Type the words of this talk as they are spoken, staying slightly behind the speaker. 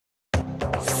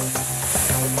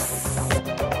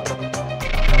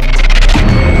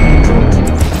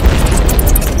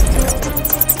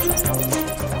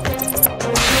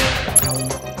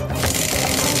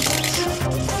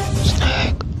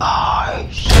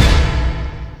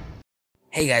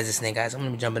Hey guys, it's Snake Guys. I'm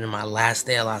gonna be jumping in my last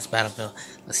day of Lost Battlefield.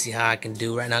 Let's see how I can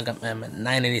do. Right now I'm at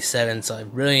 987, so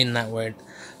I'm really not worried.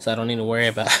 So I don't need to worry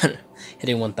about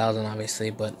hitting 1000 obviously,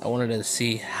 but I wanted to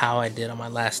see how I did on my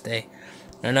last day.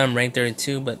 Right now I'm ranked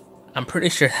 32, but I'm pretty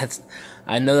sure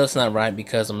I know that's not right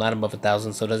because I'm not above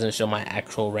 1000, so it doesn't show my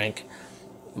actual rank.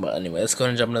 But anyway, let's go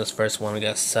and jump into this first one. We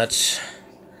got such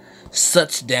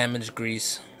damage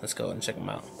grease. Let's go and check them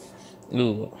out.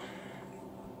 Ooh.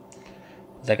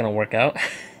 Is that gonna work out?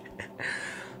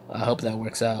 I hope that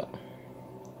works out.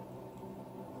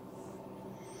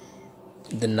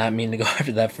 Did not mean to go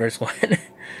after that first one.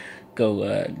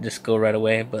 Just go right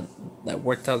away, but that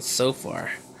worked out so far.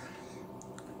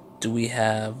 Do we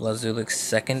have Lazulix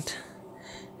second?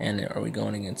 And are we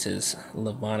going against his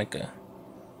Lavanica?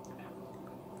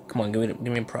 Come on, give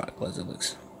me a proc,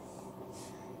 Lazulix.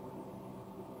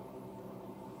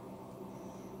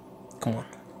 Come on.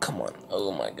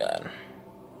 Oh my god.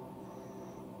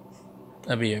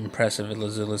 That'd be impressive if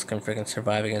Lazulix can freaking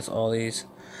survive against all these.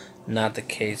 Not the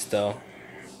case though.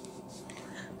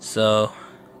 So,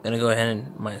 gonna go ahead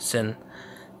and send.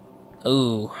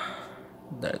 Ooh,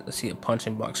 I see a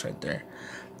punching box right there.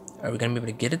 Are we gonna be able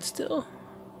to get it still?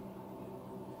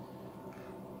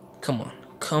 Come on.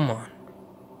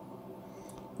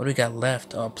 What do we got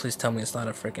left? Oh, please tell me it's not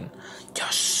a freaking.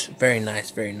 Yes, very nice.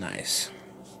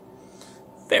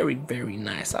 Very, very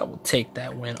nice. I will take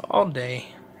that win all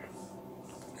day.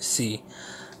 Let's see.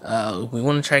 We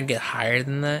want to try and get higher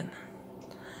than that.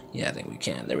 Yeah, I think we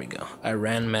can. There we go.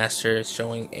 Iran Master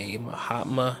showing a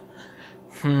Mahatma.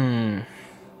 Let's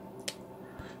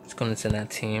go into that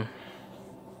team.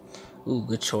 Ooh,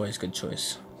 good choice.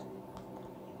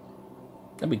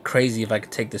 That'd be crazy if I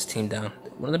could take this team down.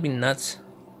 Wouldn't that be nuts?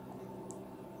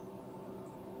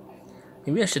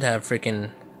 Maybe I should have freaking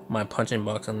my punching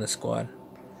box on this squad.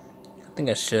 I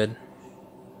think I should.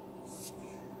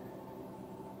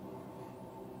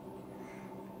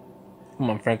 Come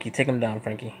on, Frankie. Take him down,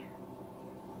 Frankie.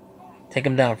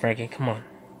 Come on.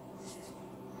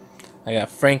 I got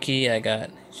Frankie.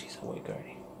 She's awake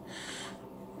already.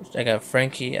 I got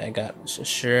Frankie. I got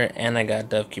Shashir, and I got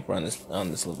Dovekeeper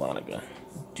on this Lavanica.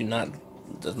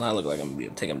 Does not look like I'm gonna be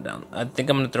able to take him down. I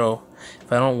think I'm gonna throw.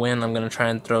 If I don't win, I'm gonna try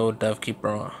and throw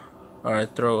Dovekeeper on, or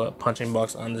throw a punching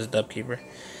box on this Dovekeeper,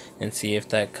 and see if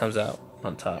that comes out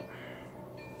on top.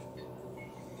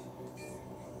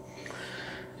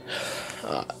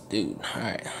 Dude,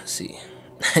 alright, let's see.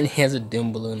 And he has a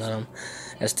doom balloon on him.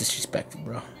 That's disrespectful,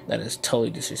 bro. That is totally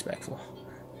disrespectful.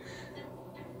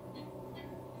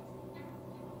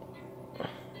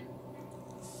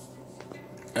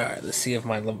 Alright, let's see if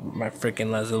my freaking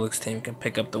Lazulix team can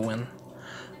pick up the win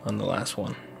on the last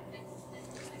one.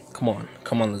 Come on,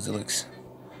 Lazulix.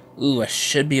 Ooh, I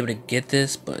should be able to get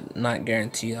this, but not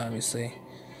guaranteed, obviously.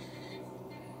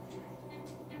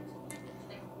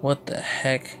 What the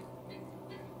heck?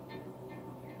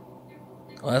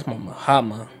 Oh, that's my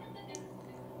Mahatma.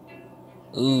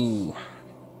 Ooh.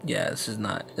 Yeah, this is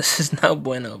not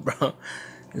bueno, bro.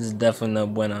 This is definitely no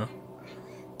bueno.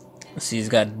 Let's see, he's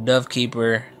got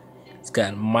Dovekeeper. He's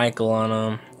got Michael on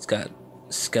him. He's got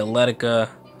Skeletica.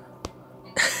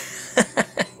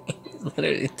 He's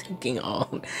literally taking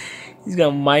all. He's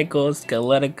got Michael,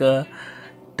 Skeletica,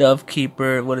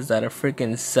 Dovekeeper. What is that? A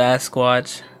freaking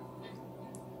Sasquatch?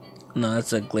 No,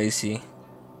 that's a Glacie.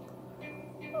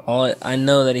 I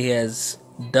know that he has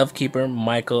Dovekeeper,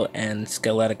 Michael, and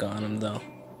Skeletica on him, though.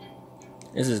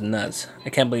 This is nuts. I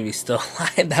can't believe he's still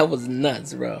alive. That was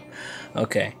nuts, bro.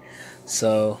 Okay,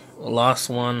 so lost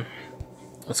one.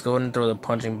 Let's go ahead and throw the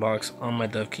punching box on my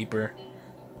Dovekeeper.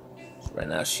 Right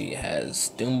now she has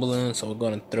Doom Balloon, so we're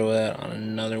going to throw that on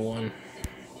another one.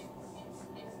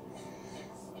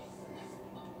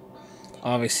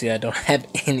 Obviously, I don't have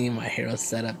any of my heroes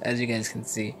set up, as you guys can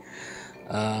see.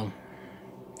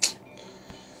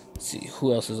 Let's see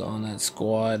who else is on that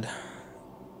squad.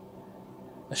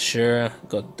 Ashura,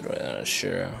 go throw it on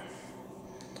Ashura.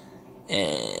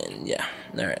 And yeah,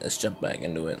 alright, let's jump back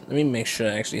into it. Let me make sure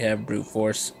I actually have Brute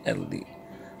Force at least.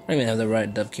 I don't even have the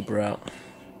right Dovekeeper out.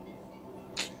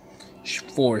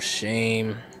 For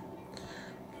shame.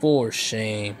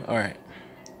 Alright.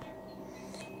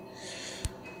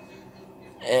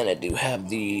 And I do have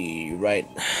the right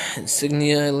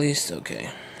insignia at least.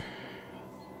 Okay.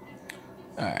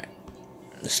 Alright.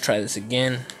 Let's try this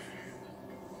again.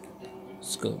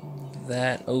 Let's go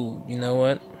that. Oh, you know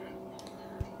what?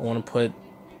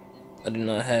 I do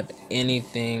not have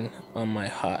anything on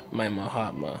my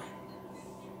Mahatma.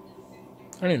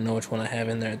 I don't even know which one I have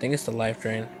in there. I think it's the life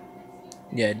drain.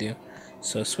 Yeah, I do.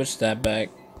 So switch that back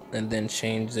and then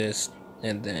change this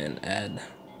and then add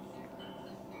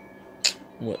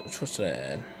What should I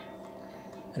add?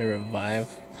 And a revive?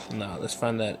 No, let's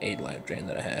find that 8 life drain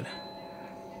that I had.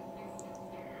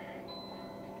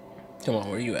 Come on,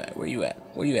 where you at? Where you at?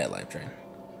 Where you at, life drain?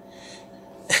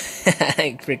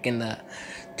 Freaking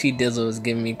T Dizzle was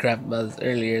giving me crap about this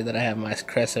earlier that I have my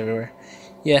crest everywhere.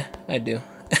 Yeah, I do.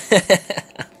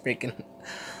 Freaking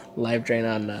life drain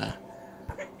on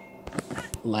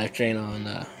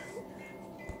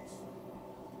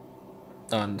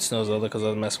Snow Zelda because I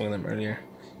was messing with them earlier.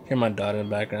 Hear my daughter in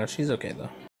the background. She's okay though.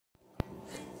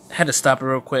 I had to stop it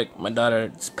real quick. My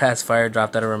daughter's pacifier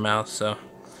dropped out of her mouth, so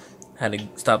I had to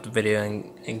stop the video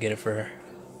and get it for her.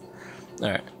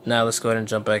 Alright, now let's go ahead and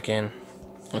jump back in.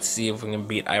 Let's see if we can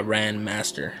beat Iran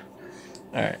Master.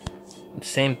 Alright,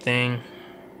 same thing.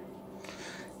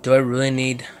 Do I really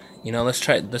need... You know, let's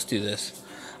do this.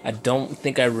 I don't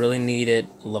think I really needed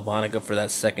Lavanica for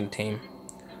that second team.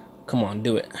 Come on,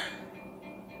 do it.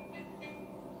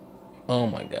 Oh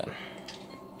my god.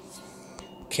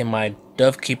 Can my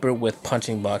Dovekeeper with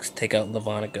Punching Box take out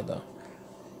Lavanica though?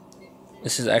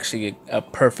 This is actually a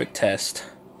perfect test.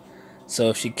 So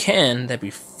if she can, that'd be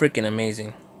freaking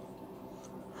amazing.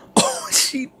 Oh,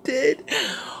 she did!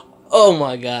 Oh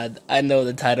my god, I know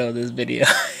the title of this video.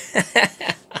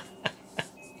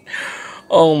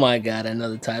 Oh my god, I know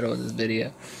the title of this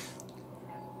video.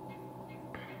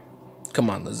 Come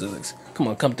on, Lazulix. Come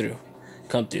on, come through.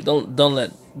 Come through.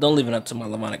 Don't leave it up to my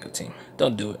Lavanica team.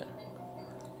 Don't do it.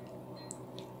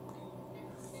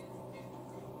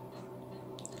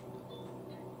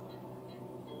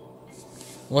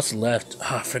 What's left?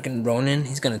 Ah, freaking Ronin.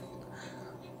 He's gonna...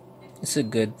 It's a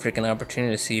good freaking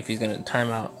opportunity to see if he's gonna time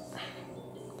out.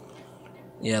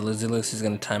 Yeah, Lazulix is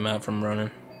gonna time out from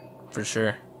Ronin. For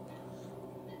sure.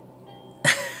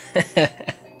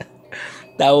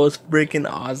 That was freaking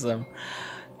awesome.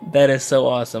 That is so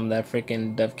awesome. That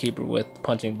freaking Dovekeeper with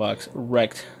Punching Box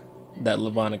wrecked that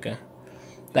Lavanica.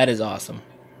 That is awesome.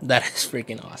 That is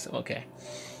freaking awesome. Okay.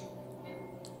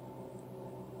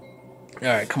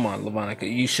 Alright, come on,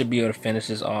 Lavanica. You should be able to finish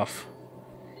this off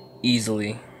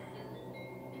easily.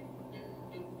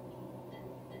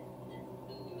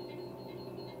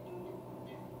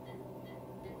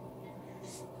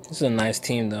 This is a nice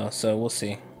team, though, so we'll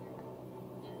see.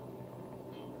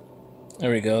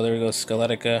 There we go,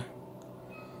 Skeletica.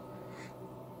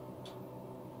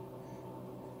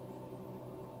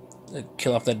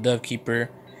 Kill off that Dovekeeper.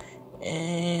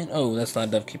 And, oh, that's not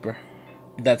Dovekeeper.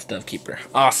 That's Dovekeeper.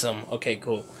 Awesome. Okay,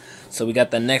 cool. So we got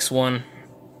the next one.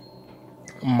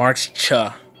 March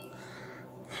Cha.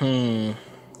 You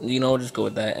know, we'll just go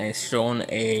with that. And it's showing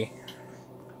a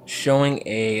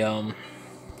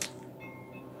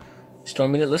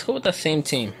let's go with that same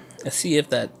team. Let's see if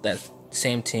that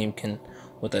same team can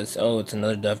with us. Oh, it's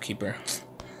another Dovekeeper.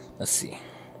 Let's see.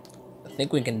 I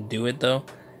think we can do it though.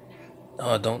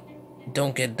 Oh,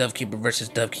 don't get Dovekeeper versus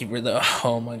Dovekeeper though.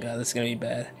 Oh my god, this is gonna be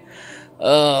bad.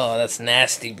 Oh, that's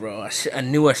nasty, bro. I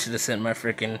knew I should have sent my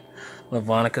freaking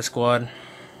Lavanica squad.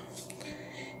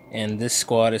 And this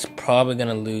squad is probably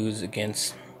gonna lose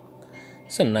against...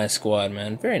 It's a nice squad,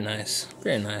 man. Very nice.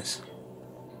 Very nice.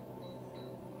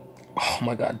 Oh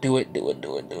my god, do it. Do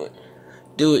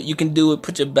it. You can do it.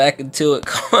 Put your back into it.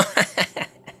 Come on.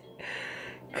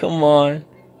 Come on.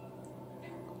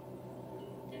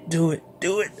 Do it.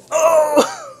 Oh!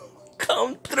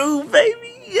 Come through,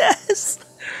 baby. Yes!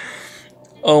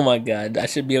 Oh my god, I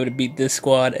should be able to beat this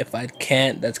squad. If I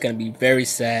can't, that's going to be very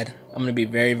sad. I'm going to be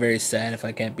very, very sad if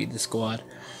I can't beat this squad.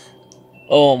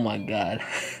 Oh my god.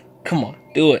 Come on,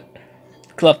 do it.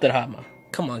 Kill off that Hama.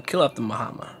 Come on, kill off the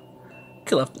Mahama.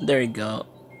 Kill off, there you go.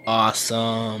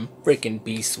 Awesome. Freaking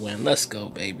beast win. Let's go,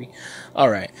 baby.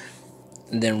 Alright.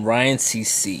 And then Ryan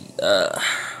CC.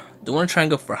 Do you want to try and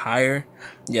go for higher?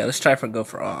 Yeah, let's try for go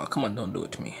for... Oh, come on, don't do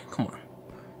it to me. Come on.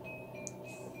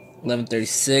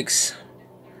 1136.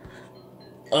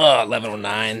 Oh,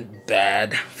 1109.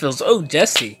 Bad. Feels... Oh,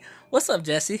 Jesse. What's up,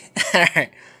 Jesse?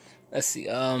 Alright. Let's see. Do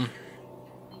I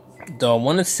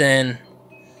want to send...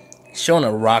 Showing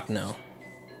a rock now.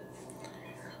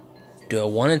 Do I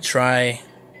want to try...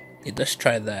 Yeah, let's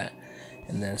try that.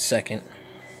 And then second.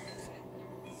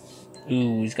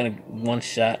 Ooh, he's gonna one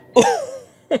shot.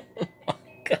 Oh my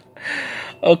god.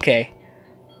 Okay.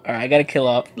 Alright, I gotta kill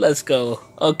off. Let's go.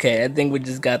 Okay, I think we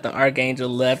just got the Archangel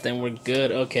left and we're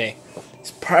good. Okay.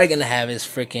 He's probably gonna have his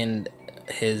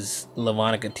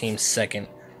Lavanica team second.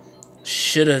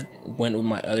 Should've went with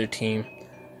my other team.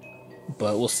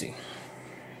 But we'll see.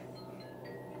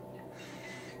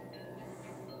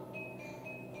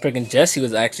 Freaking Jesse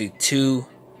was actually two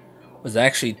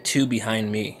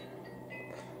behind me.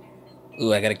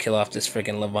 Ooh, I gotta kill off this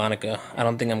freaking Lavanica. I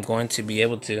don't think I'm going to be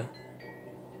able to.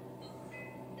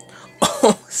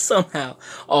 Somehow.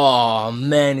 Oh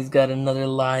man, he's got another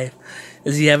life.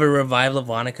 Does he have a revive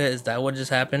Lavanica? Is that what just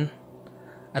happened?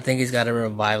 I think he's got to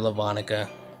revive Lavanica.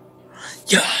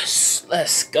 Yes!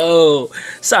 Let's go!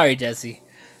 Sorry, Jesse.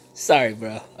 Sorry,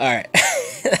 bro. Alright.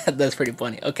 That's pretty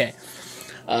funny. Okay.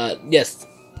 Yes.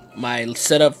 My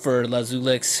setup for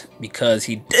Lazulix, because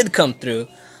he did come through.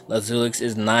 Lazulix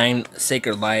is 9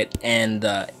 Sacred Light and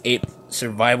 8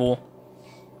 Survival.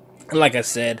 And like I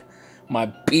said, my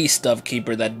beast stuff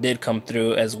keeper that did come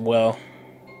through as well.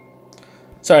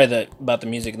 Sorry about the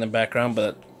music in the background,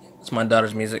 but it's my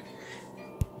daughter's music.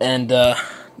 And the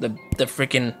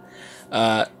freaking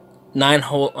 9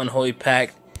 Unholy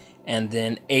Pact, and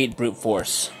then 8 Brute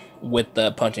Force with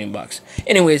the punching box.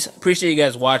 Anyways, appreciate you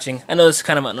guys watching. I know this is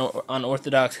kind of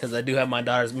unorthodox because I do have my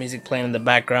daughter's music playing in the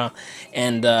background,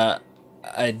 and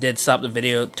I did stop the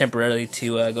video temporarily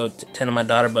to go tend to my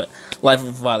daughter, but life of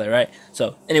a father, right?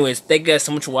 So anyways, thank you guys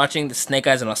so much for watching the Snake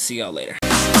Eyes, and I'll see y'all later.